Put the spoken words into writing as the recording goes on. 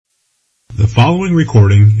The following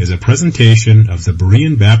recording is a presentation of the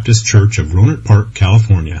Berean Baptist Church of Rohnert Park,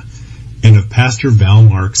 California, and of Pastor Val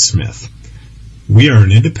Mark Smith. We are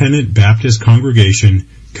an independent Baptist congregation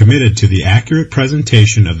committed to the accurate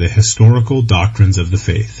presentation of the historical doctrines of the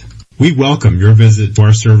faith. We welcome your visit to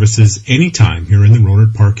our services anytime here in the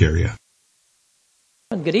Rohnert Park area.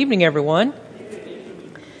 Good evening, everyone.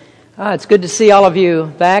 It's good to see all of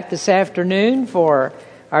you back this afternoon for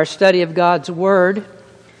our study of God's Word.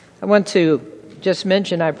 I want to just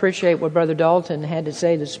mention I appreciate what Brother Dalton had to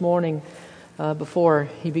say this morning before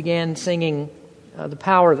he began singing The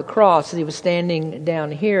Power of the Cross. He was standing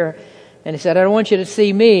down here and he said, I don't want you to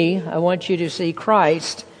see me, I want you to see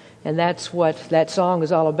Christ. And that's what that song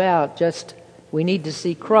is all about, just we need to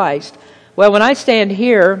see Christ. Well, when I stand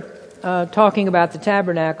here talking about the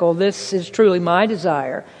tabernacle, this is truly my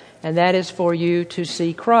desire. And that is for you to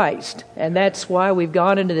see Christ. And that's why we've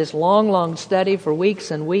gone into this long study for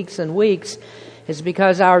weeks and weeks and weeks, is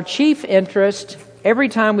because our chief interest, every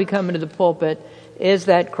time we come into the pulpit, is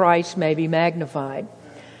that Christ may be magnified.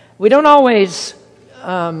 We don't always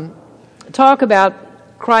talk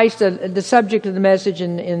about Christ, the subject of the message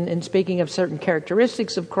in speaking of certain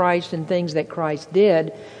characteristics of Christ and things that Christ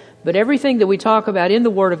did, but everything that we talk about in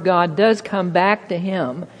the Word of God does come back to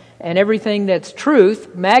Him. And everything that's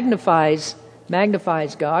truth magnifies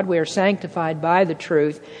God. We are sanctified by the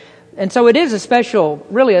truth. And so it is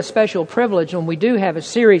really a special privilege when we do have a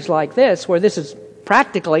series like this, where this is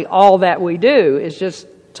practically all that we do, is just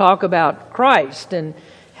talk about Christ and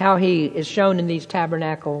how He is shown in these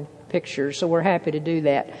tabernacle pictures. So we're happy to do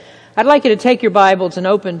that. I'd like you to take your Bibles and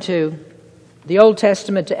open to the Old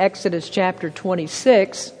Testament, to Exodus chapter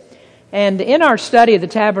 26. And in our study of the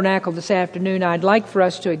tabernacle this afternoon, I'd like for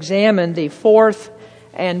us to examine the fourth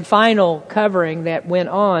and final covering that went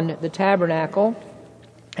on the tabernacle.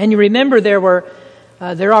 And you remember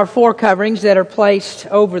there are four coverings that are placed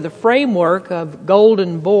over the framework of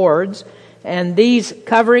golden boards, and these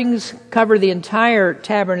coverings cover the entire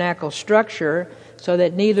tabernacle structure so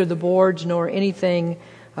that neither the boards nor anything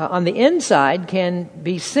on the inside can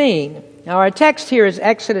be seen. Now our text here is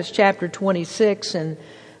Exodus chapter 26, and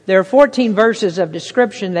there are 14 verses of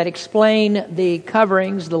description that explain the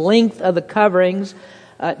coverings, the length of the coverings.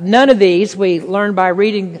 None of these, we learned by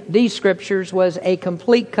reading these scriptures, was a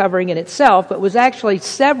complete covering in itself, but was actually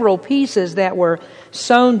several pieces that were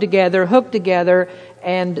sewn together, hooked together,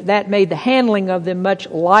 and that made the handling of them much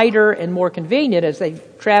lighter and more convenient as they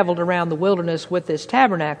traveled around the wilderness with this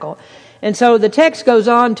tabernacle. And so the text goes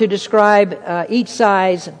on to describe each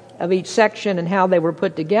size of each section and how they were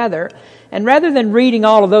put together. And rather than reading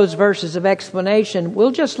all of those verses of explanation,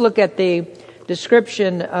 we'll just look at the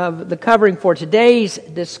description of the covering for today's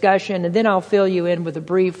discussion, and then I'll fill you in with a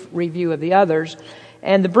brief review of the others.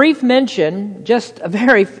 And the brief mention, just a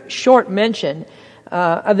very short mention,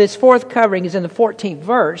 of this fourth covering is in the 14th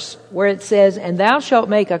verse, where it says, And thou shalt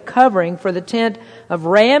make a covering for the tent of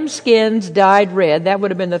ram skins dyed red. That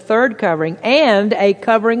would have been the third covering, and a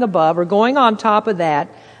covering above, or going on top of that,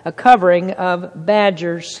 a covering of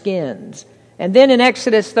badger skins. And then in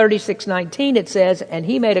Exodus 36:19 it says, And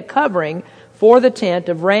he made a covering for the tent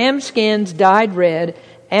of ram skins dyed red,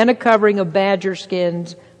 and a covering of badger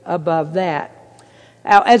skins above that.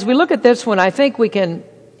 Now, as we look at this one, I think we can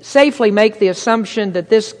safely make the assumption that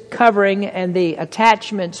this covering and the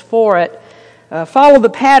attachments for it follow the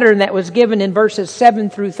pattern that was given in verses 7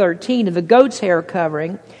 through 13 of the goat's hair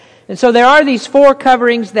covering. And so there are these four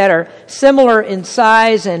coverings that are similar in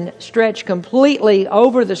size and stretch completely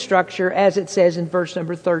over the structure, as it says in verse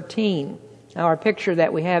number 13. Now our picture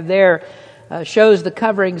that we have there shows the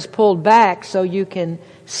coverings pulled back so you can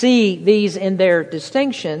see these in their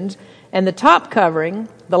distinctions. And the top covering,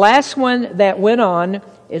 the last one that went on,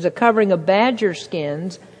 is a covering of badger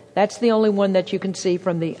skins. That's the only one that you can see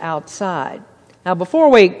from the outside. Now, before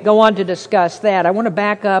we go on to discuss that, I want to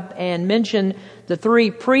back up and mention the three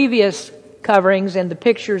previous coverings and the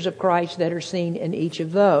pictures of Christ that are seen in each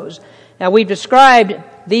of those. Now, we've described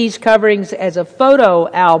these coverings as a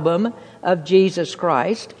photo album of Jesus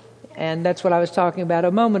Christ, and that's what I was talking about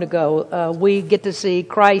a moment ago. We get to see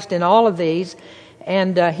Christ in all of these,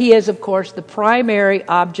 and He is, of course, the primary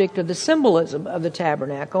object of the symbolism of the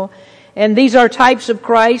tabernacle. And these are types of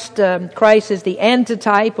Christ. Christ is the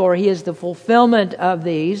antitype, or He is the fulfillment of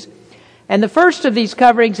these. And the first of these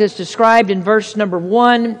coverings is described in verse number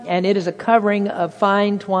 1, and it is a covering of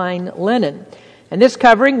fine twine linen. And this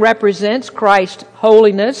covering represents Christ's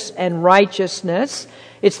holiness and righteousness.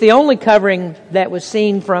 It's the only covering that was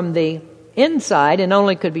seen from the inside and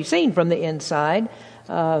only could be seen from the inside.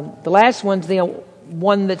 The last one's the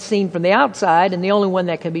one that's seen from the outside and the only one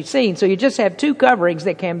that can be seen. So you just have two coverings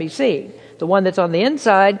that can be seen. The one that's on the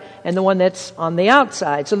inside and the one that's on the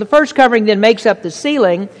outside. So the first covering then makes up the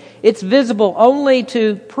ceiling. It's visible only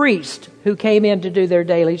to priests who came in to do their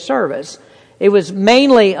daily service. It was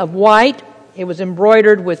mainly of white. It was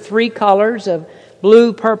embroidered with 3 colors of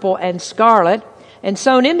blue, purple, and scarlet. And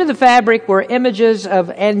sewn into the fabric were images of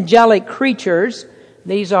angelic creatures.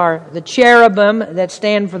 These are the cherubim that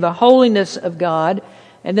stand for the holiness of God.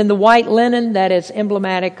 And then the white linen that is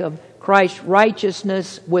emblematic of Christ's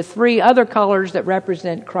righteousness, with 3 other colors that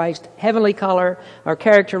represent Christ's heavenly color, or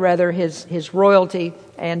character rather, his royalty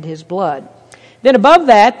and his blood. Then above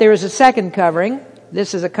that, there is a second covering.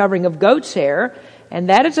 This is a covering of goat's hair, and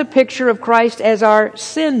that is a picture of Christ as our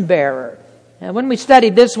sin bearer. Now, when we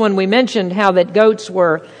studied this one, we mentioned how that goats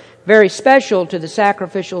were very special to the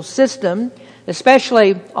sacrificial system.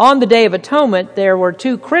 Especially on the Day of Atonement, there were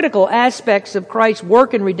 2 critical aspects of Christ's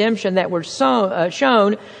work and redemption that were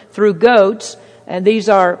shown through goats. And these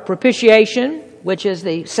are propitiation, which is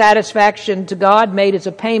the satisfaction to God made as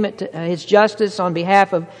a payment to His justice on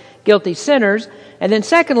behalf of guilty sinners. And then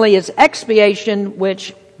secondly is expiation,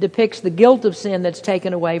 which depicts the guilt of sin that's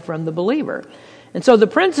taken away from the believer. And so the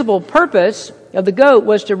principal purpose of the goat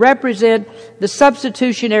was to represent the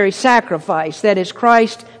substitutionary sacrifice, that is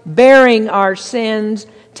Christ bearing our sins,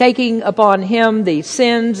 taking upon Him the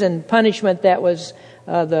sins and punishment that was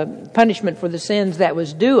the punishment for the sins that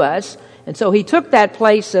was due us. And so He took that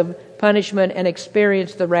place of punishment and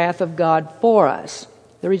experienced the wrath of God for us.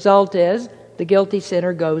 The result is the guilty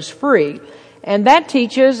sinner goes free. And that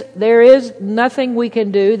teaches there is nothing we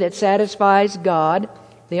can do that satisfies God.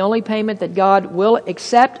 The only payment that God will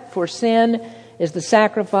accept for sin is the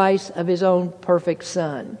sacrifice of His own perfect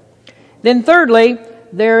Son. Then thirdly,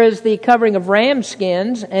 there is the covering of ram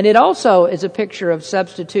skins, and it also is a picture of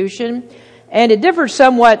substitution. And it differs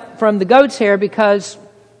somewhat from the goat's hair because,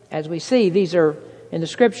 as we see, these are, in the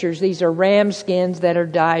Scriptures, these are ram skins that are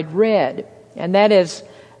dyed red. And that is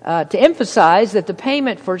to emphasize that the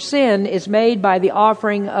payment for sin is made by the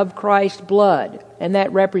offering of Christ's blood, and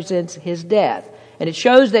that represents His death. And it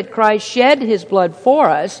shows that Christ shed His blood for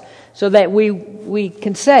us so that we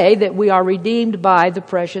can say that we are redeemed by the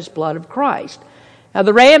precious blood of Christ. Now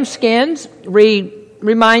the ram skins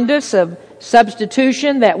remind us of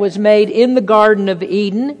substitution that was made in the Garden of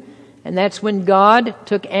Eden. And that's when God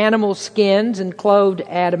took animal skins and clothed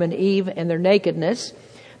Adam and Eve in their nakedness.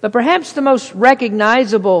 But perhaps the most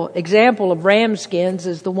recognizable example of ram skins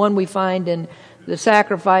is the one we find in the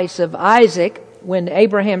sacrifice of Isaac, when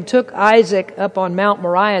Abraham took Isaac up on Mount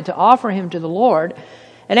Moriah to offer him to the Lord.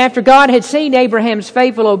 And after God had seen Abraham's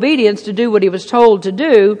faithful obedience to do what he was told to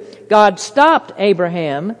do, God stopped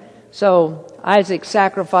Abraham. So Isaac's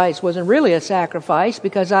sacrifice wasn't really a sacrifice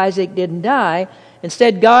because Isaac didn't die.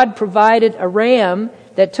 Instead, God provided a ram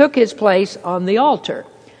that took his place on the altar.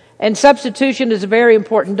 And substitution is a very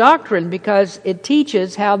important doctrine because it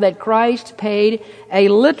teaches how that Christ paid a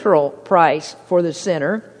literal price for the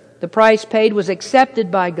sinner. The price paid was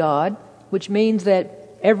accepted by God, which means that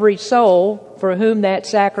every soul for whom that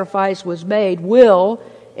sacrifice was made will,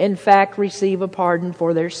 in fact, receive a pardon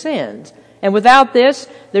for their sins. And without this,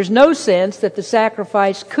 there's no sense that the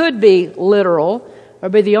sacrifice could be literal or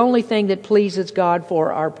be the only thing that pleases God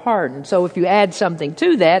for our pardon. So if you add something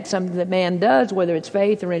to that, something that man does, whether it's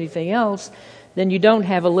faith or anything else, then you don't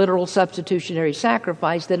have a literal substitutionary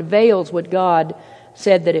sacrifice that avails what God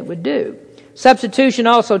said that it would do. Substitution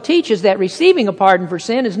also teaches that receiving a pardon for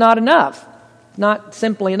sin is not enough. Not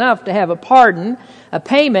simply enough to have a pardon. A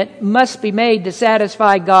payment must be made to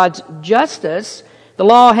satisfy God's justice. The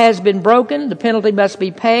law has been broken. The penalty must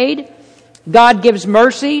be paid. God gives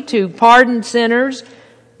mercy to pardon sinners,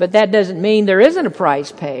 but that doesn't mean there isn't a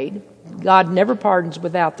price paid. God never pardons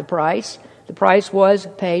without the price. The price was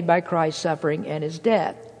paid by Christ's suffering and His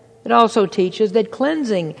death. It also teaches that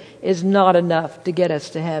cleansing is not enough to get us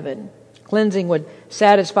to heaven. Cleansing would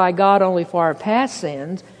satisfy God only for our past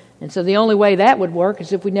sins. And so the only way that would work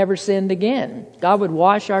is if we never sinned again. God would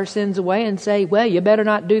wash our sins away and say, well, you better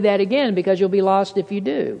not do that again because you'll be lost if you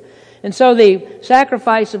do. And so the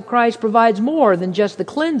sacrifice of Christ provides more than just the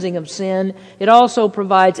cleansing of sin. It also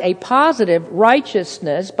provides a positive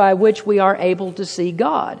righteousness by which we are able to see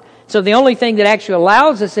God. So the only thing that actually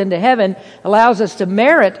allows us into heaven, allows us to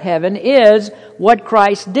merit heaven, is what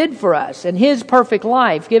Christ did for us and His perfect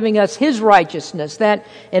life, giving us His righteousness. That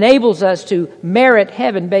enables us to merit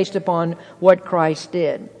heaven based upon what Christ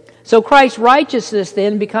did. So Christ's righteousness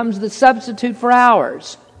then becomes the substitute for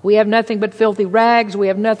ours. We have nothing but filthy rags. We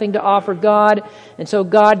have nothing to offer God. And so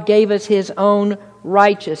God gave us His own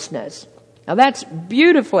righteousness. Now that's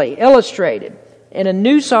beautifully illustrated in a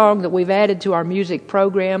new song that we've added to our music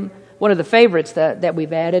program, one of the favorites that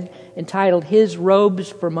we've added, entitled His Robes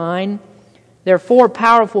for Mine. There are 4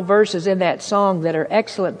 powerful verses in that song that are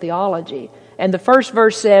excellent theology. And the first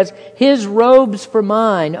verse says, His robes for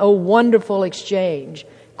mine, O wonderful exchange.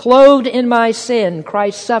 Clothed in my sin,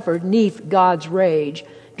 Christ suffered 'neath God's rage.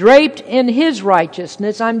 Draped in His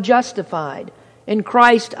righteousness, I'm justified. In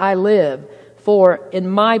Christ I live, for in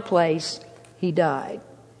my place He died.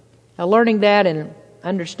 Now, learning that and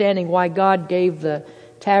understanding why God gave the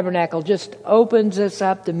tabernacle just opens us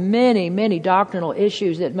up to many, many doctrinal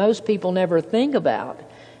issues that most people never think about.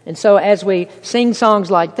 And so as we sing songs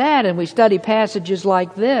like that and we study passages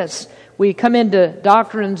like this, we come into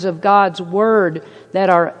doctrines of God's Word that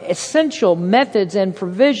are essential methods and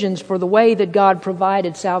provisions for the way that God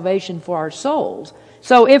provided salvation for our souls.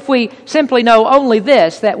 So if we simply know only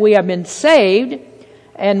this, that we have been saved,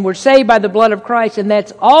 and we're saved by the blood of Christ, and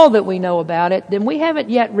that's all that we know about it, then we haven't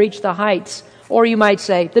yet reached the heights, or you might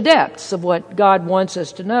say the depths of what God wants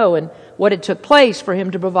us to know and what it took place for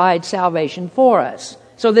Him to provide salvation for us.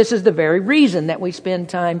 So this is the very reason that we spend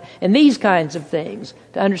time in these kinds of things,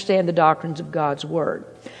 to understand the doctrines of God's Word.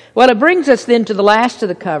 Well, it brings us then to the last of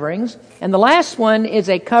the coverings, and the last one is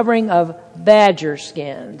a covering of badger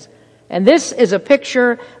skins. And this is a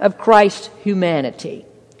picture of Christ's humanity.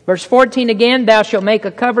 Verse 14 again, Thou shalt make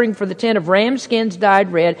a covering for the tent of ram skins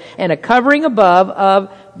dyed red, and a covering above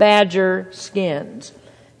of badger skins.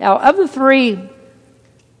 Now, of the 3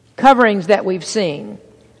 coverings that we've seen,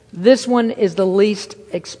 this one is the least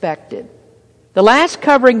expected. The last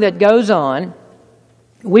covering that goes on,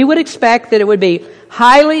 we would expect that it would be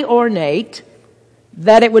highly ornate,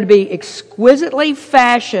 that it would be exquisitely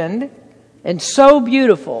fashioned, and so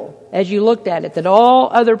beautiful as you looked at it that all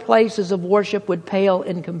other places of worship would pale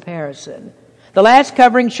in comparison. The last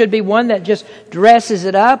covering should be one that just dresses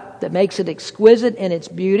it up, that makes it exquisite in its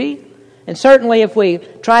beauty. And certainly if we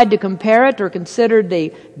tried to compare it or considered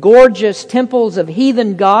the gorgeous temples of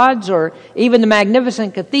heathen gods or even the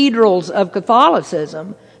magnificent cathedrals of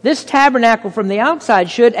Catholicism, this tabernacle from the outside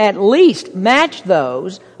should at least match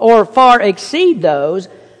those or far exceed those,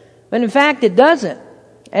 but in fact it doesn't.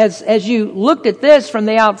 As you looked at this from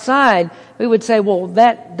the outside, we would say, well,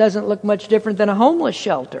 that doesn't look much different than a homeless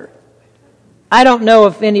shelter. I don't know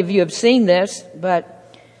if any of you have seen this,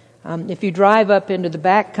 but if you drive up into the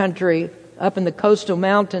back country, up in the coastal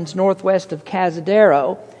mountains northwest of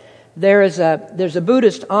Cazadero, there's a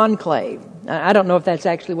Buddhist enclave. I don't know if that's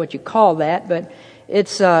actually what you call that, but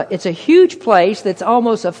it's a huge place that's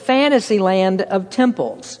almost a fantasy land of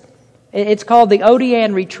temples. It's called the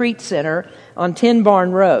Odian Retreat Center on Tin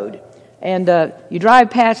Barn Road. And you drive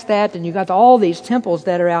past that and you got all these temples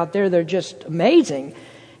that are out there. They're just amazing.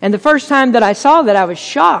 And the first time that I saw that, I was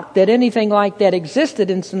shocked that anything like that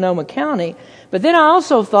existed in Sonoma County. But then I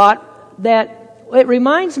also thought that it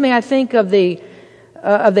reminds me, I think, of the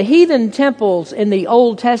heathen temples in the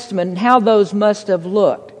Old Testament and how those must have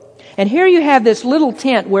looked. And here you have this little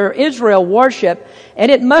tent where Israel worshiped,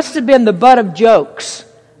 and it must have been the butt of jokes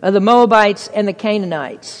of the Moabites and the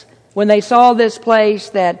Canaanites when they saw this place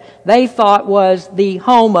that they thought was the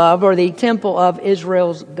home of or the temple of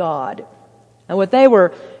Israel's God. And what they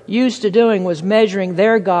were used to doing was measuring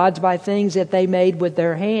their gods by things that they made with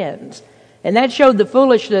their hands. And that showed the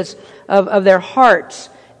foolishness of their hearts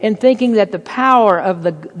in thinking that the power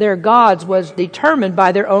of their gods was determined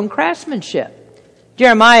by their own craftsmanship.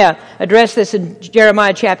 Jeremiah addressed this in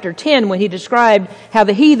Jeremiah chapter 10 when he described how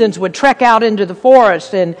the heathens would trek out into the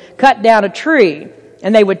forest and cut down a tree.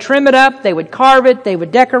 And they would trim it up, they would carve it, they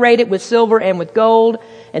would decorate it with silver and with gold.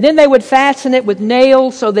 And then they would fasten it with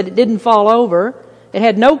nails so that it didn't fall over. It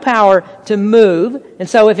had no power to move. And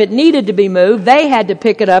so if it needed to be moved, they had to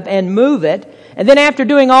pick it up and move it. And then after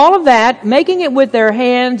doing all of that, making it with their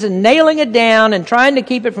hands and nailing it down and trying to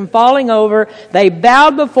keep it from falling over, they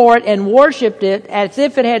bowed before it and worshipped it as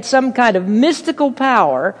if it had some kind of mystical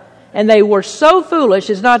power. And they were so foolish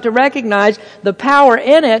as not to recognize the power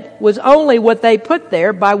in it was only what they put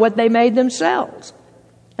there by what they made themselves.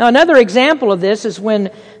 Now, another example of this is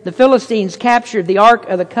when the Philistines captured the Ark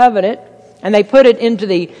of the Covenant and they put it into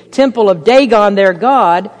the temple of Dagon, their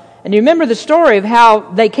god. And you remember the story of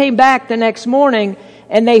how they came back the next morning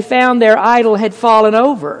and they found their idol had fallen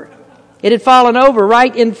over. It had fallen over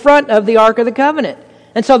right in front of the Ark of the Covenant.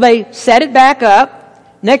 And so they set it back up.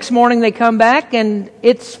 Next morning they come back and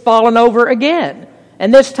it's fallen over again.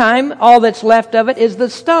 And this time all that's left of it is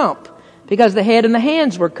the stump because the head and the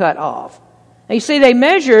hands were cut off. And you see, they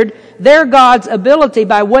measured their God's ability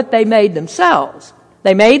by what they made themselves.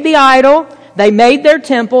 They made the idol, they made their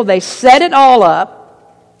temple, they set it all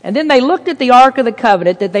up, And then they looked at the Ark of the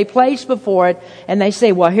Covenant that they placed before it, and they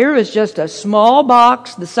say, well, here is just a small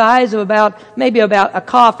box the size of maybe about a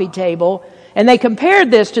coffee table. And they compared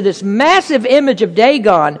this to this massive image of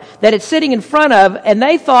Dagon that it's sitting in front of, and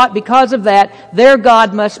they thought because of that, their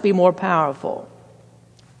God must be more powerful.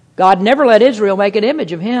 God never let Israel make an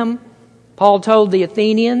image of him. Paul told the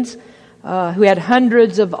Athenians, who had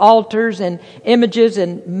hundreds of altars and images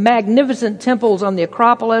and magnificent temples on the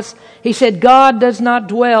Acropolis. He said, God does not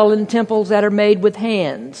dwell in temples that are made with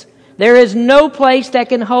hands. There is no place that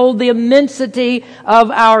can hold the immensity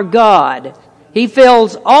of our God. He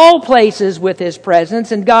fills all places with his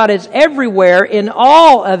presence, and God is everywhere in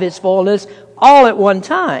all of his fullness, all at one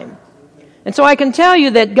time. And so I can tell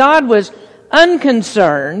you that God was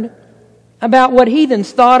unconcerned about what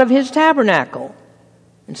heathens thought of his tabernacle.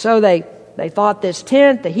 And so they thought this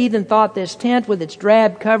tent, the heathen thought this tent with its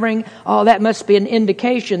drab covering, oh, that must be an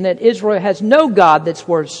indication that Israel has no God that's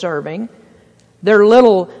worth serving. Their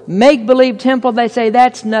little make-believe temple, they say,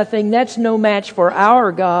 that's nothing, that's no match for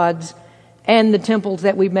our gods and the temples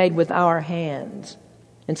that we made with our hands.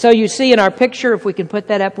 And so you see in our picture, if we can put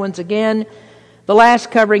that up once again, the last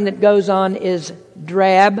covering that goes on is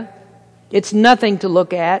drab. It's nothing to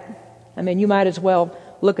look at. I mean, you might as well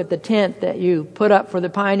look at the tent that you put up for the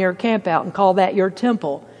Pioneer Campout and call that your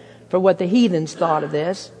temple for what the heathens thought of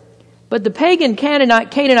this. But the pagan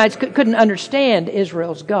Canaanites couldn't understand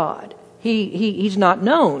Israel's God. He's not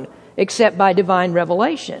known except by divine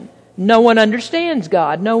revelation. No one understands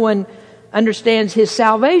God. No one understands his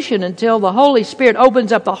salvation until the Holy Spirit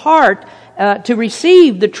opens up the heart to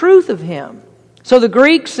receive the truth of him. So the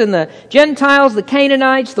Greeks and the Gentiles, the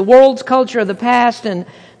Canaanites, the world's culture of the past and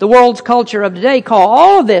the world's culture of today call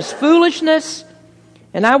all of this foolishness.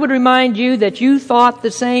 And I would remind you that you thought the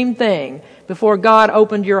same thing before God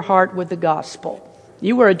opened your heart with the gospel.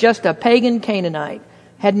 You were just a pagan Canaanite,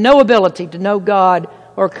 had no ability to know God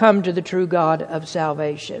or come to the true God of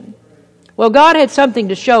salvation. Well, God had something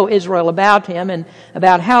to show Israel about him and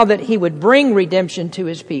about how that he would bring redemption to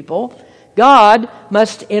his people. God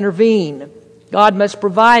must intervene. God must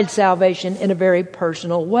provide salvation in a very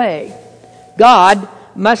personal way. God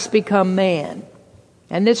must become man.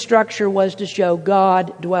 And this structure was to show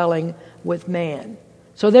God dwelling with man.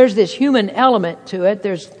 So there's this human element to it.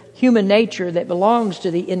 There's human nature that belongs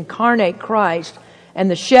to the incarnate Christ. And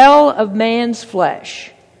the shell of man's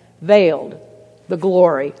flesh veiled the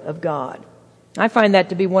glory of God. I find that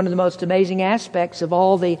to be one of the most amazing aspects of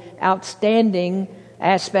all the outstanding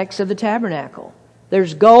aspects of the tabernacle.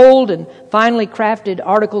 There's gold and finely crafted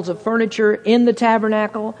articles of furniture in the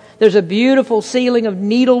tabernacle. There's a beautiful ceiling of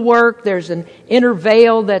needlework. There's an inner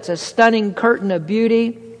veil that's a stunning curtain of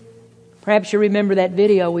beauty. Perhaps you remember that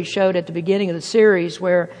video we showed at the beginning of the series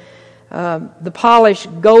where the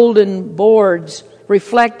polished golden boards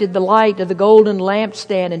reflected the light of the golden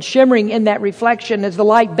lampstand, and shimmering in that reflection as the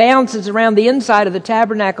light bounces around the inside of the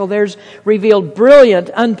tabernacle, there's revealed brilliant,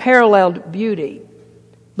 unparalleled beauty.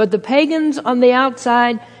 But the pagans on the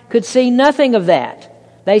outside could see nothing of that.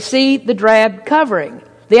 They see the drab covering.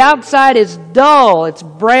 The outside is dull. It's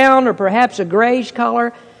brown or perhaps a grayish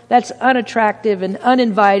color. That's unattractive and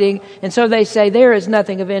uninviting. And so they say there is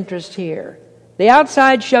nothing of interest here. The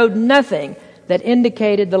outside showed nothing that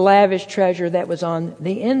indicated the lavish treasure that was on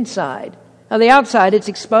the inside. On the outside, it's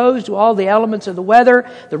exposed to all the elements of the weather,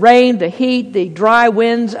 the rain, the heat, the dry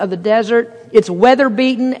winds of the desert. It's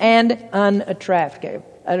weather-beaten and unattractive.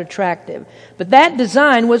 But that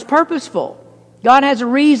design was purposeful. God has a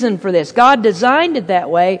reason for this. God designed it that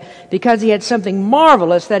way because he had something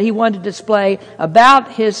marvelous that he wanted to display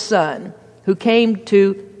about his Son, who came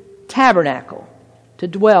to tabernacle, to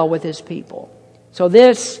dwell with his people. So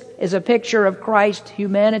this is a picture of Christ's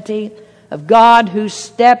humanity, of God who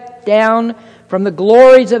stepped down from the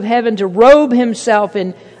glories of heaven to robe himself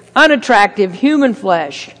in unattractive human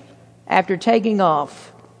flesh after taking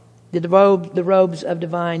off the robes of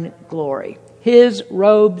divine glory. His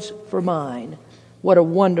robes for mine. What a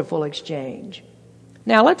wonderful exchange.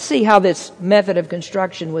 Now let's see how this method of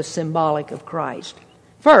construction was symbolic of Christ.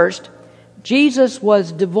 First, Jesus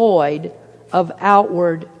was devoid of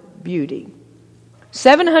outward beauty.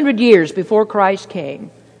 700 years before Christ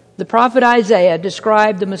came, the prophet Isaiah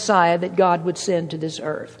described the Messiah that God would send to this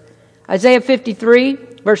earth. Isaiah 53,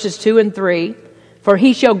 verses 2 and 3, "For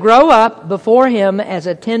he shall grow up before him as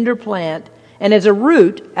a tender plant, and as a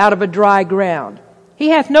root out of a dry ground. He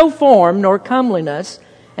hath no form nor comeliness,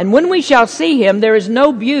 and when we shall see him, there is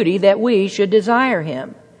no beauty that we should desire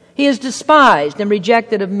him. He is despised and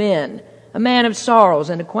rejected of men, a man of sorrows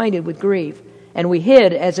and acquainted with grief. And we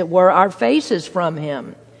hid, as it were, our faces from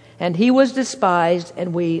him. And he was despised,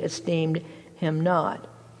 and we esteemed him not."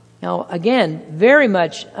 Now, again, very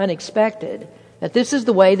much unexpected that this is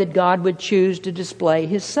the way that God would choose to display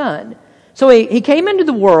His Son. So he came into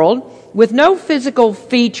the world with no physical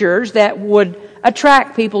features that would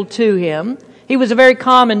attract people to Him. He was a very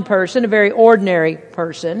common person, a very ordinary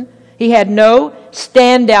person. He had no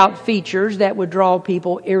standout features that would draw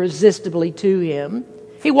people irresistibly to Him.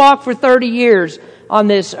 He walked for 30 years on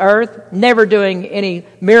this earth, never doing any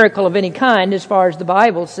miracle of any kind as far as the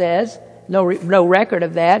Bible says. No record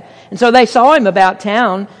of that. And so they saw Him about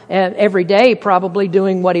town every day, probably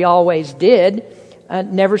doing what He always did,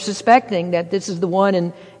 never suspecting that this is the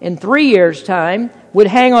one in 3 years' time would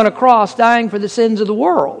hang on a cross dying for the sins of the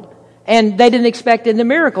world. And they didn't expect any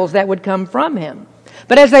miracles that would come from Him.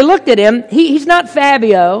 But as they looked at Him, he's not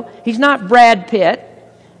Fabio, he's not Brad Pitt,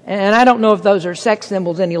 and I don't know if those are sex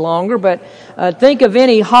symbols any longer, but think of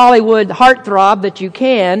any Hollywood heartthrob that you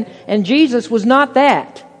can, and Jesus was not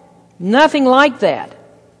that. Nothing like that.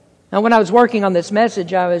 Now, when I was working on this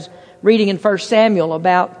message, I was reading in 1 Samuel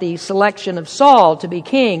about the selection of Saul to be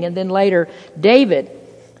king, and then later David.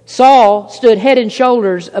 Saul stood head and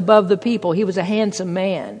shoulders above the people. He was a handsome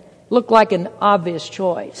man. Looked like an obvious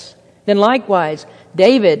choice. Then likewise,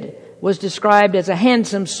 David was described as a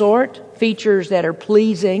handsome sort, features that are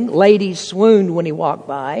pleasing. Ladies swooned when he walked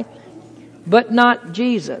by. But not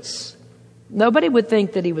Jesus. Nobody would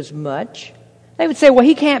think that he was much. They would say, well,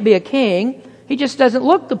 he can't be a king. He just doesn't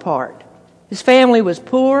look the part. His family was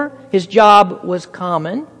poor. His job was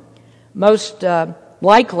common. Most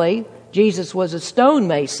likely, Jesus was a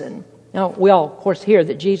stonemason. Now, we all, of course, hear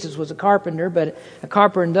that Jesus was a carpenter, but a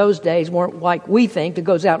carpenter in those days weren't like we think that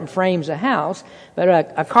goes out and frames a house.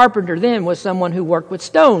 But a carpenter then was someone who worked with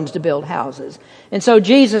stones to build houses. And so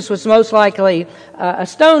Jesus was most likely a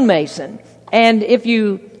stonemason. And if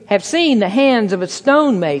you have seen the hands of a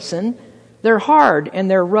stonemason, they're hard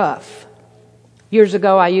and they're rough. Years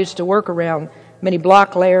ago, I used to work around many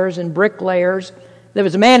block layers and brick layers. There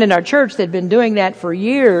was a man in our church that had been doing that for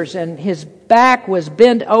years, and his back was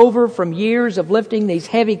bent over from years of lifting these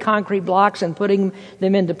heavy concrete blocks and putting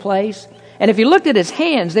them into place. And if you looked at his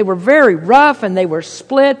hands, they were very rough and they were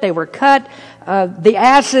split, they were cut. The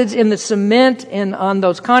acids in the cement on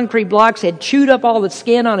those concrete blocks had chewed up all the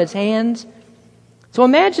skin on his hands. So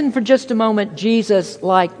imagine for just a moment Jesus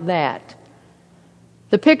like that.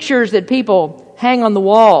 The pictures that people hang on the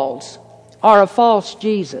walls are a false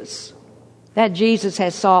Jesus. That Jesus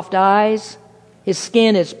has soft eyes. His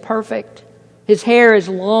skin is perfect. His hair is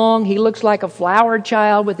long. He looks like a flower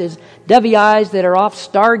child with his dovey eyes that are off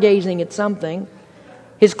stargazing at something.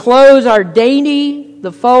 His clothes are dainty.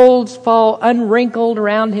 The folds fall unwrinkled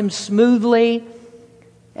around him smoothly.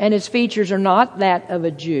 And his features are not that of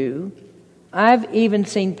a Jew. I've even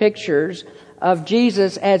seen pictures of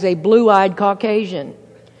Jesus as a blue-eyed Caucasian.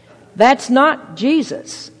 That's not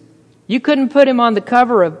Jesus. You couldn't put him on the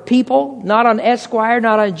cover of People, not on Esquire,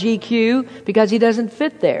 not on GQ, because he doesn't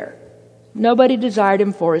fit there. Nobody desired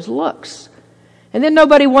him for his looks. And then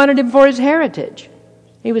nobody wanted him for his heritage.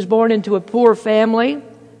 He was born into a poor family.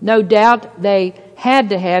 No doubt they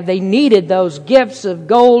needed those gifts of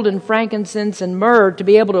gold and frankincense and myrrh to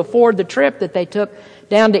be able to afford the trip that they took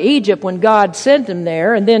down to Egypt when God sent them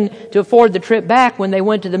there, and then to afford the trip back when they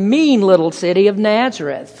went to the mean little city of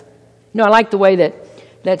Nazareth. I like the way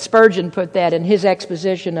that Spurgeon put that in his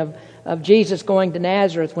exposition of Jesus going to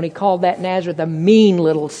Nazareth when he called that Nazareth a mean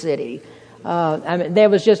little city. There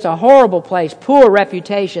was just a horrible place, poor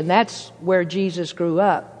reputation. That's where Jesus grew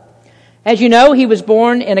up. As you know, he was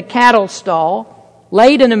born in a cattle stall,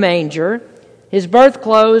 laid in a manger. His birth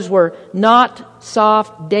clothes were not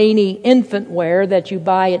soft, dainty infant wear that you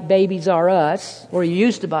buy at Babies R Us, or you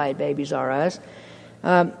used to buy at Babies R Us.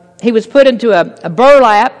 He was put into a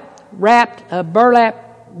burlap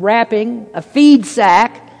wrapping, a feed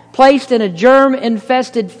sack, placed in a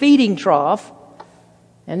germ-infested feeding trough.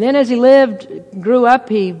 And then as he grew up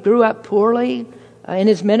poorly. In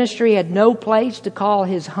his ministry, he had no place to call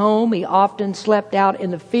his home. He often slept out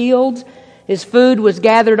in the fields. His food was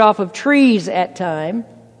gathered off of trees at times.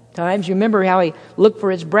 You remember how he looked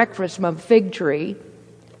for his breakfast from a fig tree.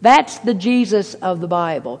 That's the Jesus of the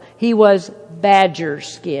Bible. He was badger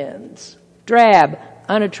skins, drab,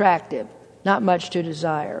 unattractive, not much to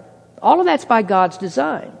desire. All of that's by God's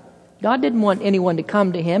design. God didn't want anyone to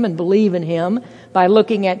come to Him and believe in Him by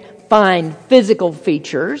looking at fine physical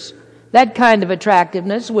features. That kind of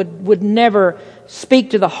attractiveness would never speak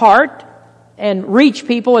to the heart and reach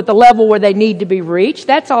people at the level where they need to be reached.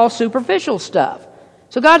 That's all superficial stuff.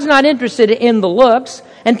 So God's not interested in the looks,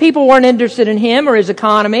 and people weren't interested in Him or His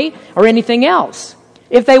economy or anything else.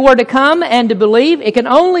 If they were to come and to believe, it can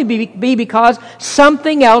only be because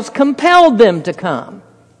something else compelled them to come.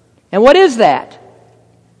 And what is that?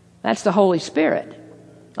 That's the Holy Spirit.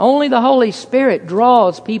 Only the Holy Spirit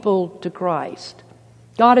draws people to Christ.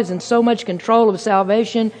 God is in so much control of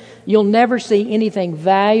salvation, you'll never see anything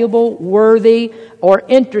valuable, worthy, or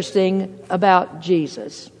interesting about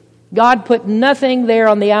Jesus. God put nothing there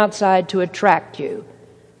on the outside to attract you.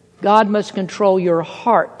 God must control your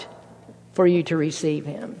heart for you to receive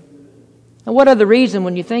Him. And what other reason,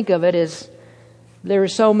 when you think of it, is there are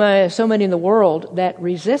so many in the world that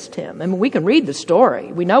resist Him. I mean, we can read the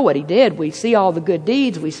story. We know what He did. We see all the good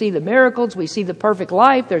deeds. We see the miracles. We see the perfect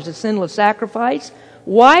life. There's a sinless sacrifice.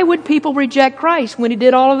 Why would people reject Christ when He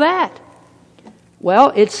did all of that?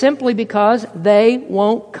 Well, it's simply because they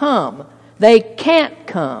won't come. They can't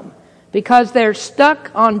come because they're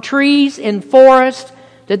stuck on trees in forests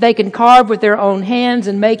that they can carve with their own hands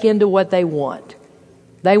and make into what they want.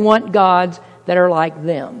 They want gods that are like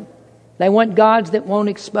them. They want gods that won't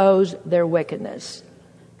expose their wickedness.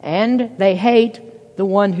 And they hate the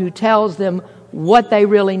one who tells them what they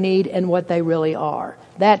really need and what they really are.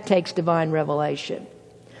 That takes divine revelation.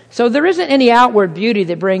 So there isn't any outward beauty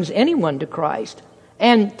that brings anyone to Christ.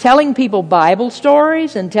 And telling people Bible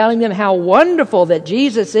stories and telling them how wonderful that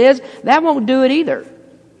Jesus is, that won't do it either.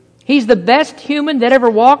 He's the best human that ever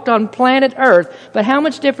walked on planet Earth. But how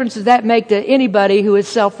much difference does that make to anybody who is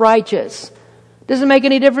self-righteous? Doesn't make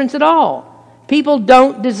any difference at all. People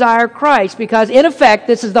don't desire Christ because, in effect,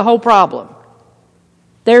 this is the whole problem.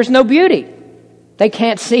 There's no beauty. They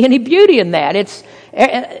can't see any beauty in that.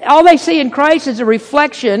 All they see in Christ is a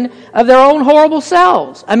reflection of their own horrible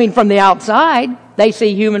selves. I mean, from the outside, they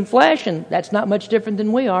see human flesh, and that's not much different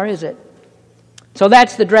than we are, is it? So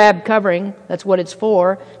that's the drab covering. That's what it's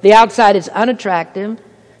for. The outside is unattractive.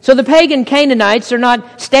 So the pagan Canaanites are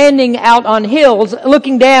not standing out on hills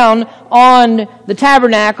looking down on the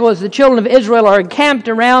tabernacle as the children of Israel are encamped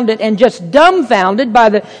around it and just dumbfounded by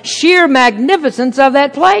the sheer magnificence of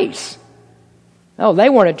that place. Oh, they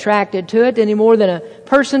weren't attracted to it any more than a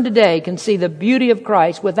person today can see the beauty of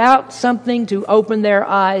Christ without something to open their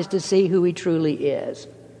eyes to see who He truly is.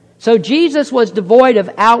 So Jesus was devoid of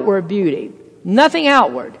outward beauty. Nothing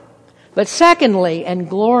outward. But secondly, and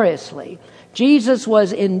gloriously, Jesus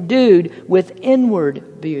was endued with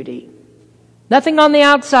inward beauty. Nothing on the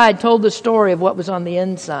outside told the story of what was on the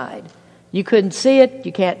inside. You couldn't see it.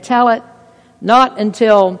 You can't tell it. Not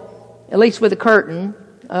until, at least with the curtain,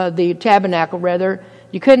 the tabernacle rather,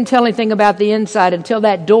 you couldn't tell anything about the inside until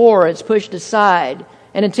that door is pushed aside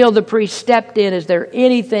and until the priest stepped in. Is there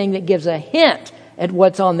anything that gives a hint at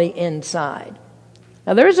what's on the inside?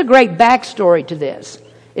 Now, there is a great backstory to this.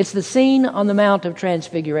 It's the scene on the Mount of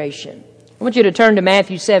Transfiguration. I want you to turn to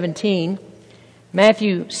Matthew 17.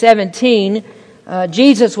 Matthew 17,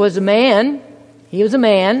 Jesus was a man. He was a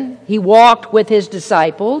man. He walked with His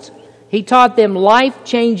disciples. He taught them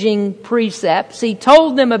life-changing precepts. He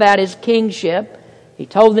told them about His kingship. He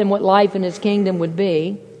told them what life in His kingdom would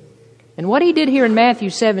be. And what He did here in Matthew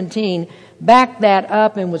 17 backed that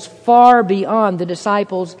up and was far beyond the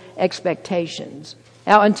disciples' expectations.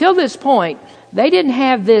 Now, until this point, they didn't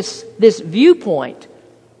have this viewpoint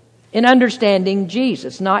in understanding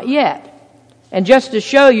Jesus. Not yet. And just to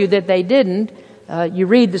show you that they didn't, you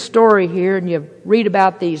read the story here and you read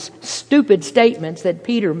about these stupid statements that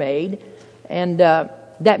Peter made, and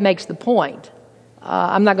that makes the point.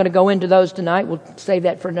 I'm not going to go into those tonight. We'll save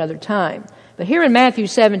that for another time. But here in Matthew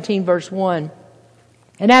 17, verse 1,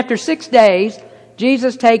 and after 6 days,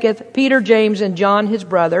 Jesus taketh Peter, James, and John his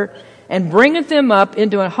brother, and bringeth them up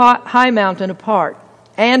into a high mountain apart,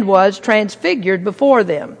 and was transfigured before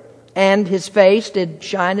them. And His face did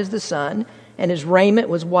shine as the sun, and His raiment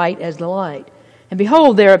was white as the light. And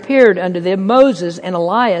behold, there appeared unto them Moses and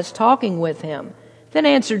Elias talking with Him. Then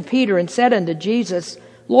answered Peter and said unto Jesus,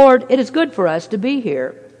 Lord, it is good for us to be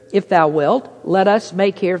here. If Thou wilt, let us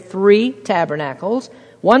make here 3 tabernacles,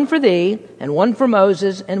 one for Thee, and one for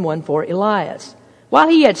Moses, and one for Elias. While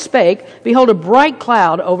he yet spake, behold, a bright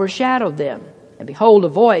cloud overshadowed them. And behold, a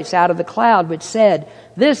voice out of the cloud which said,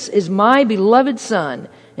 This is my beloved Son,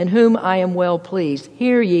 in whom I am well pleased.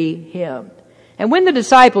 Hear ye Him. And when the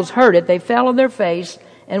disciples heard it, they fell on their face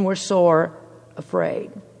and were sore afraid.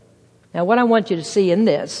 Now, what I want you to see in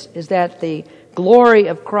this is that the glory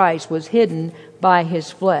of Christ was hidden by His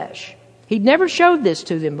flesh. He'd never showed this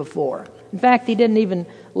to them before. In fact, He didn't even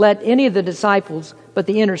let any of the disciples but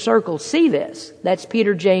the inner circle see this. That's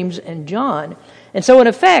Peter, James, and John. And so in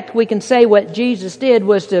effect, we can say what Jesus did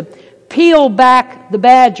was to peel back the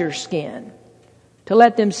badger skin to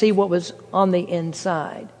let them see what was on the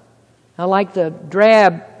inside. Now, like the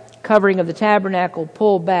drab covering of the tabernacle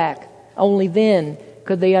pulled back, only then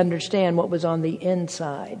could they understand what was on the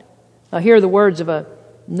inside. Now, here are the words of a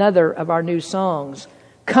another of our new songs.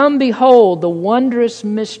 Come behold the wondrous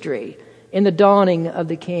mystery in the dawning of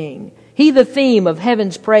the King. He the theme of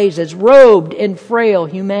heaven's praises, robed in frail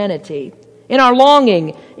humanity. In our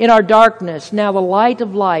longing, in our darkness, now the light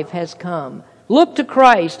of life has come. Look to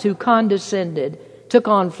Christ who condescended, took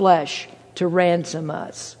on flesh to ransom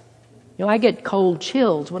us. You know, I get cold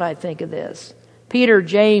chills when I think of this. Peter,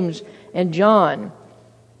 James, and John,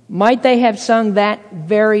 might they have sung that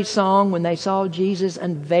very song when they saw Jesus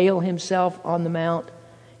unveil himself on the mount?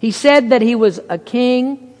 He said that he was a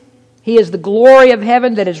king. He is the glory of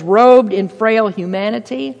heaven that is robed in frail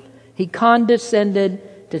humanity. He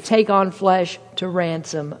condescended to take on flesh to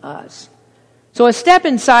ransom us. So a step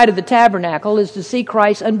inside of the tabernacle is to see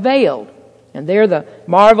Christ unveiled. And there the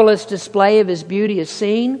marvelous display of His beauty is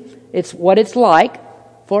seen. It's what it's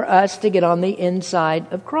like for us to get on the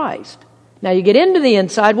inside of Christ. Now you get into the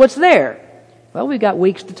inside, what's there? Well, we've got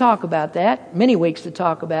weeks to talk about that, many weeks to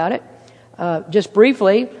talk about it. Just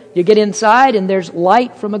briefly, you get inside and there's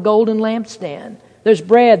light from a golden lampstand. There's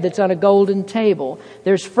bread that's on a golden table.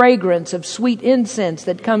 There's fragrance of sweet incense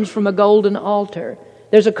that comes from a golden altar.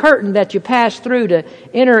 There's a curtain that you pass through to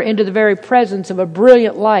enter into the very presence of a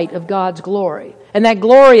brilliant light of God's glory. And that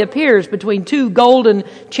glory appears between two golden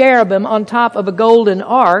cherubim on top of a golden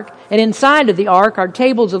ark. And inside of the ark are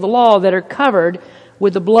tables of the law that are covered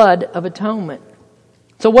with the blood of atonement.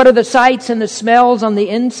 So what are the sights and the smells on the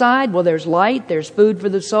inside? Well, there's light, there's food for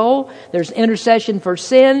the soul, there's intercession for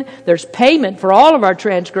sin, there's payment for all of our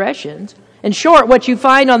transgressions. In short, what you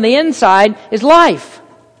find on the inside is life.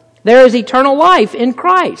 There is eternal life in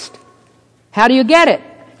Christ. How do you get it?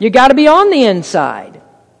 You got to be on the inside.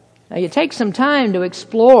 Now, you take some time to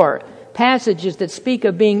explore passages that speak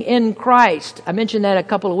of being in Christ. I mentioned that a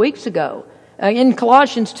couple of weeks ago. In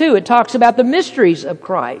Colossians 2, it talks about the mysteries of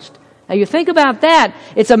Christ. Now, you think about that,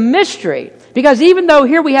 it's a mystery. Because even though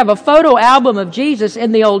here we have a photo album of Jesus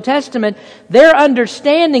in the Old Testament, their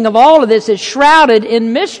understanding of all of this is shrouded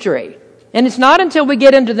in mystery. And it's not until we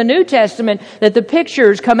get into the New Testament that the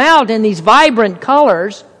pictures come out in these vibrant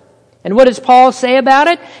colors. And what does Paul say about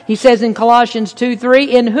it? He says in Colossians 2:3,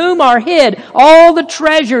 in whom are hid all the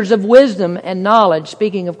treasures of wisdom and knowledge,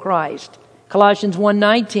 speaking of Christ. Colossians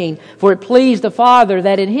 1:19, for it pleased the Father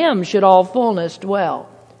that in Him should all fullness dwell.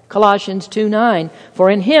 Colossians 2:9, for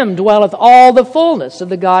in Him dwelleth all the fullness of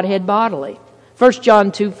the Godhead bodily. 1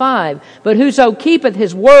 John 2:5, but whoso keepeth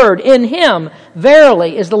His word, in Him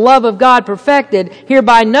verily is the love of God perfected.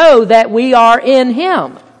 Hereby know that we are in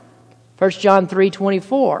Him. 1 John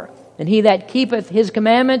 3:24, and he that keepeth His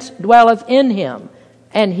commandments dwelleth in Him,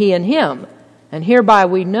 and He in him. And hereby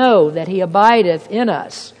we know that He abideth in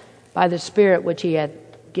us by the Spirit which He hath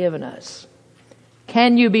given us.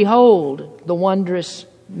 Can you behold the wondrous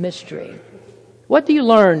mystery? What do you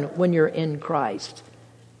learn when you're in Christ?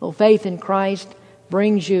 Well, faith in Christ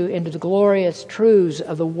brings you into the glorious truths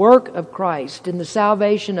of the work of Christ in the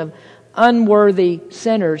salvation of unworthy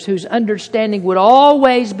sinners whose understanding would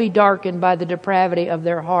always be darkened by the depravity of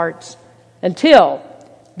their hearts until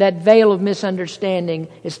that veil of misunderstanding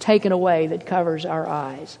is taken away that covers our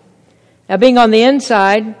eyes. Now, being on the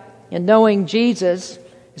inside and knowing Jesus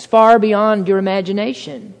is far beyond your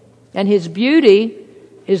imagination. And His beauty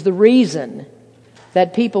is the reason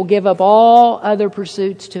that people give up all other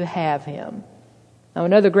pursuits to have Him. Now,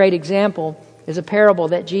 another great example is a parable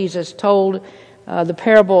that Jesus told, the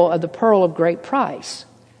parable of the pearl of great price.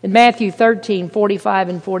 In Matthew 13:45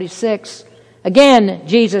 and 46, again,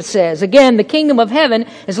 Jesus says, again, the kingdom of heaven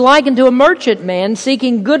is likened to a merchant man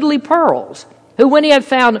seeking goodly pearls, who when he had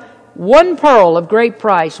found one pearl of great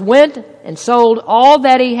price, went and sold all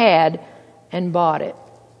that he had and bought it.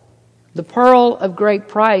 The pearl of great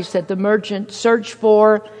price that the merchant searched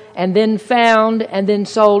for and then found and then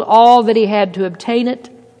sold all that he had to obtain it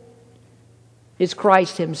is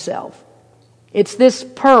Christ Himself. It's this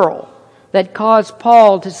pearl that caused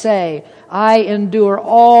Paul to say, I endure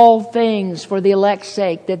all things for the elect's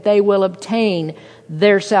sake, that they will obtain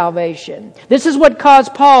their salvation. This is what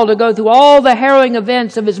caused Paul to go through all the harrowing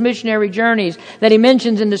events of his missionary journeys that he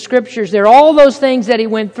mentions in the Scriptures. There are all those things that he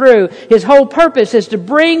went through. His whole purpose is to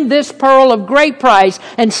bring this pearl of great price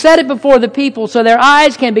and set it before the people so their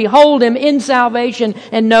eyes can behold Him in salvation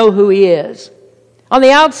and know who He is. On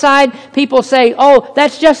the outside, people say, oh,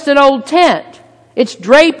 that's just an old tent. It's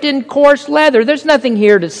draped in coarse leather. There's nothing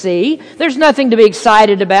here to see. There's nothing to be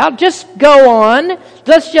excited about. Just go on.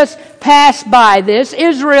 Let's just pass by this.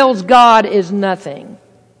 Israel's God is nothing.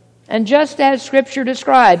 And just as Scripture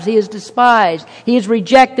describes, He is despised. He is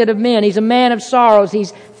rejected of men. He's a man of sorrows.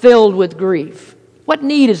 He's filled with grief. What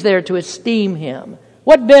need is there to esteem Him?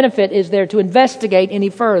 What benefit is there to investigate any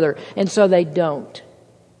further? And so they don't.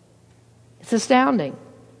 It's astounding.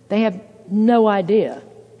 They have no idea.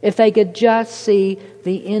 If they could just see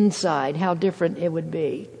the inside, how different it would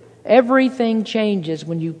be. Everything changes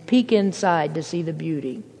when you peek inside to see the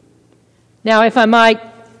beauty. Now, if I might,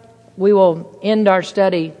 we will end our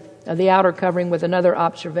study of the outer covering with another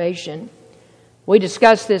observation. We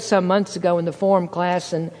discussed this some months ago in the form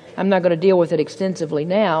class, and I'm not going to deal with it extensively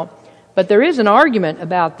now. But there is an argument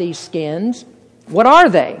about these skins. What are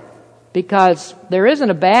they? Because there isn't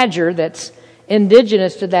a badger that's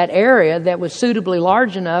indigenous to that area that was suitably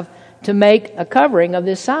large enough to make a covering of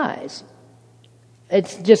this size.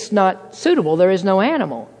 It's just not suitable. There is no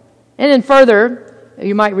animal. And then further,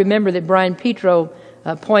 you might remember that Brian Petro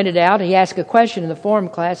pointed out, he asked a question in the form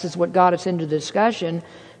class, this is what got us into the discussion.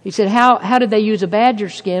 He said, how did they use a badger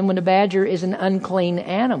skin when a badger is an unclean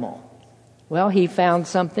animal? Well, he found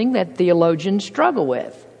something that theologians struggle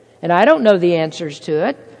with. And I don't know the answers to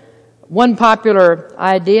it. One popular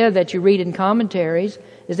idea that you read in commentaries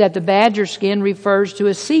is that the badger skin refers to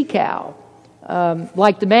a sea cow.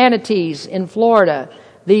 Like the manatees in Florida,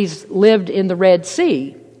 these lived in the Red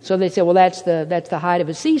Sea. So they say, well, that's the hide of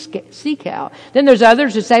a sea cow. Then there's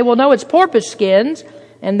others who say, well, no, it's porpoise skins.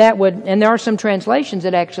 And there are some translations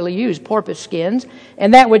that actually use porpoise skins,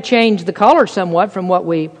 and that would change the color somewhat from what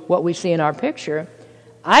we see in our picture.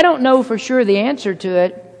 I don't know for sure the answer to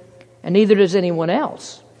it, and neither does anyone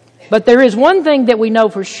else. But there is one thing that we know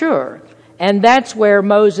for sure, and that's where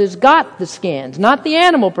Moses got the skins. Not the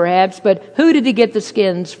animal, perhaps, but who did he get the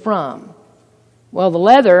skins from? Well, the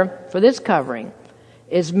leather for this covering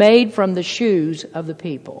is made from the shoes of the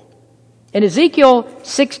people. In Ezekiel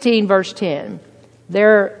 16, verse 10,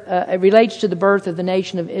 it relates to the birth of the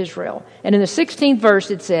nation of Israel. And in the 16th verse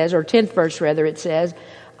it says, or 10th verse rather, it says,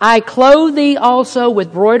 I clothe thee also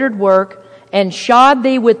with broidered work, and shod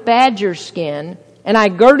thee with badger skin, and I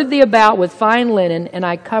girded thee about with fine linen, and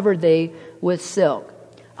I covered thee with silk.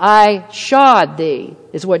 I shod thee,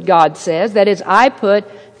 is what God says. That is, I put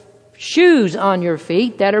shoes on your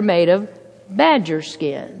feet that are made of badger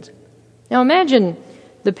skins. Now imagine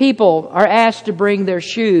the people are asked to bring their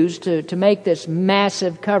shoes to make this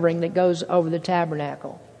massive covering that goes over the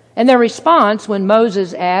tabernacle. And their response when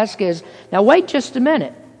Moses asks is, now wait just a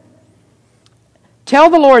minute.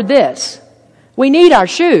 Tell the Lord this, we need our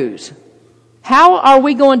shoes. How are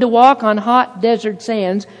we going to walk on hot desert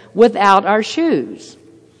sands without our shoes?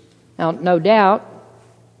 Now, no doubt,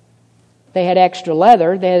 they had extra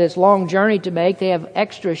leather. They had this long journey to make. They have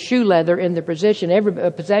extra shoe leather in their possession.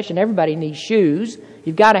 Everybody needs shoes.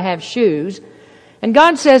 You've got to have shoes. And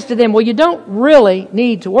God says to them, well, you don't really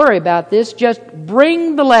need to worry about this. Just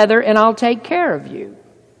bring the leather and I'll take care of you.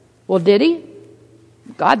 Well, did he?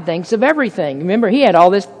 God thinks of everything. Remember, he had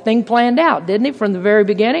all this thing planned out, didn't he, from the very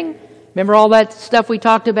beginning? Remember all that stuff we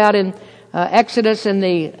talked about in Exodus and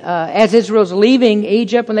as Israel's leaving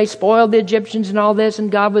Egypt when they spoiled the Egyptians and all this,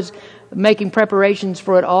 and God was making preparations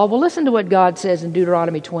for it all. Well, listen to what God says in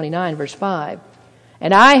Deuteronomy 29, verse 5.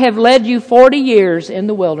 And I have led you 40 years in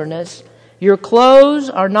the wilderness. Your clothes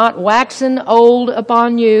are not waxen old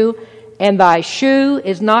upon you, and thy shoe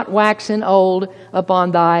is not waxen old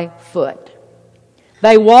upon thy foot.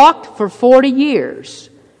 They walked for 40 years,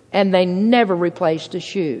 and they never replaced a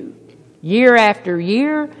shoe. Year after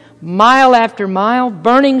year, mile after mile,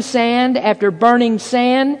 burning sand after burning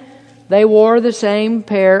sand, they wore the same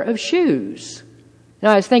pair of shoes.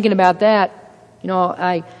 Now, I was thinking about that. You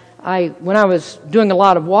know, when I was doing a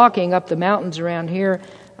lot of walking up the mountains around here,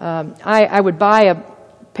 I would buy a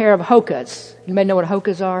pair of Hokas. You may know what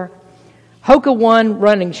Hokas are. Hoka One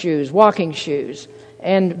running shoes, walking shoes.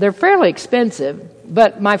 And they're fairly expensive,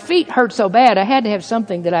 but my feet hurt so bad I had to have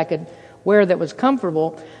something that I could wear that was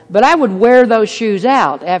comfortable. But I would wear those shoes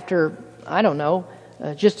out after, I don't know,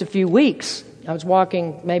 just a few weeks. I was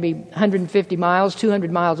walking maybe 150 miles,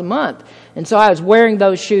 200 miles a month. And so I was wearing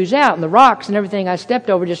those shoes out, and the rocks and everything I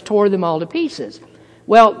stepped over just tore them all to pieces.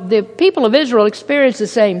 Well, the people of Israel experienced the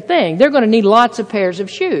same thing. They're going to need lots of pairs of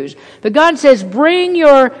shoes. But God says, bring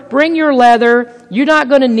your leather. You're not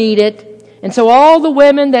going to need it. And so all the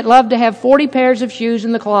women that loved to have 40 pairs of shoes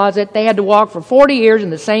in the closet, they had to walk for 40 years in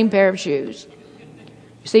the same pair of shoes.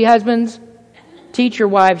 You see, husbands, teach your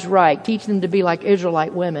wives right. Teach them to be like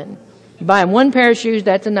Israelite women. You buy them one pair of shoes,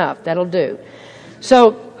 that's enough. That'll do.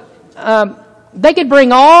 So they could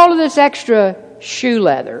bring all of this extra shoe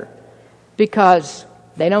leather because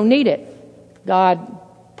they don't need it. God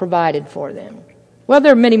provided for them. Well,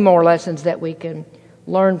 there are many more lessons that we can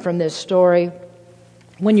learn from this story.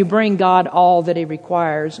 When you bring God all that He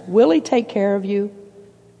requires, will He take care of you?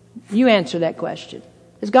 You answer that question.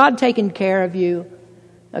 Has God taken care of you?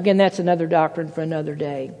 Again, that's another doctrine for another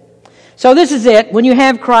day. So this is it. When you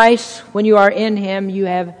have Christ, when you are in Him, you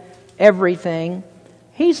have everything.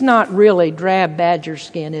 He's not really drab badger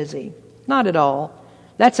skin, is He? Not at all.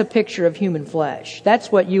 That's a picture of human flesh.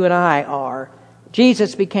 That's what you and I are.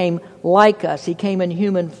 Jesus became like us. He came in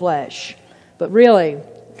human flesh. But really,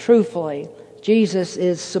 truthfully, Jesus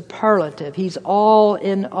is superlative. He's all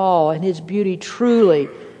in all, and His beauty truly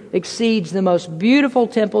exceeds the most beautiful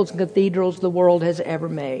temples and cathedrals the world has ever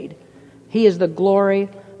made. He is the glory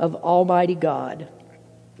of Almighty God.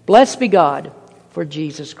 Blessed be God for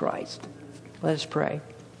Jesus Christ. Let us pray.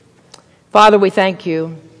 Father, we thank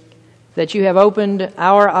You that You have opened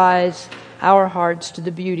our eyes, our hearts to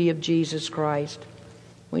the beauty of Jesus Christ.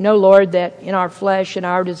 We know, Lord, that in our flesh and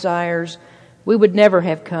our desires, we would never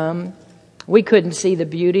have come. We couldn't see the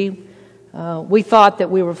beauty. We thought that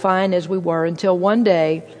we were fine as we were until one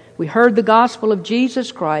day we heard the gospel of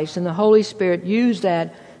Jesus Christ, and the Holy Spirit used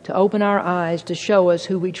that to open our eyes to show us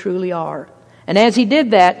who we truly are. And as He did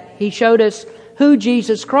that, He showed us who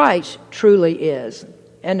Jesus Christ truly is,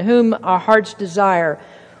 and whom our heart's desire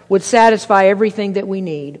would satisfy everything that we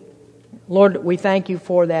need. Lord, we thank You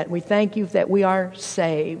for that. We thank You that we are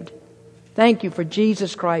saved. Thank You for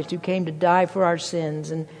Jesus Christ, who came to die for our sins,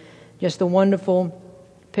 and just the wonderful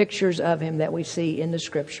pictures of Him that we see in the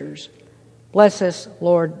Scriptures. Bless us,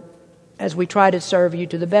 Lord, as we try to serve You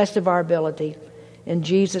to the best of our ability. In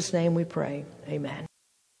Jesus' name we pray. Amen.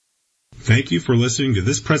 Thank you for listening to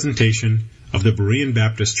this presentation of the Berean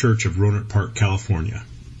Baptist Church of Rohnert Park, California.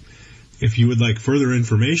 If you would like further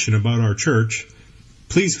information about our church,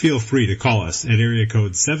 please feel free to call us at area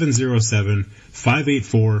code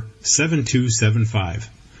 707-584-7275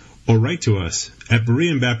 or write to us at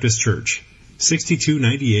Berean Baptist Church,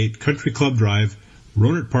 6298 Country Club Drive,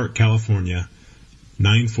 Rohnert Park, California,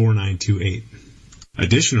 94928.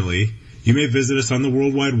 Additionally, you may visit us on the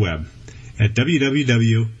World Wide Web at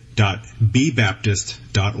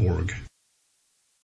www.bbaptist.org.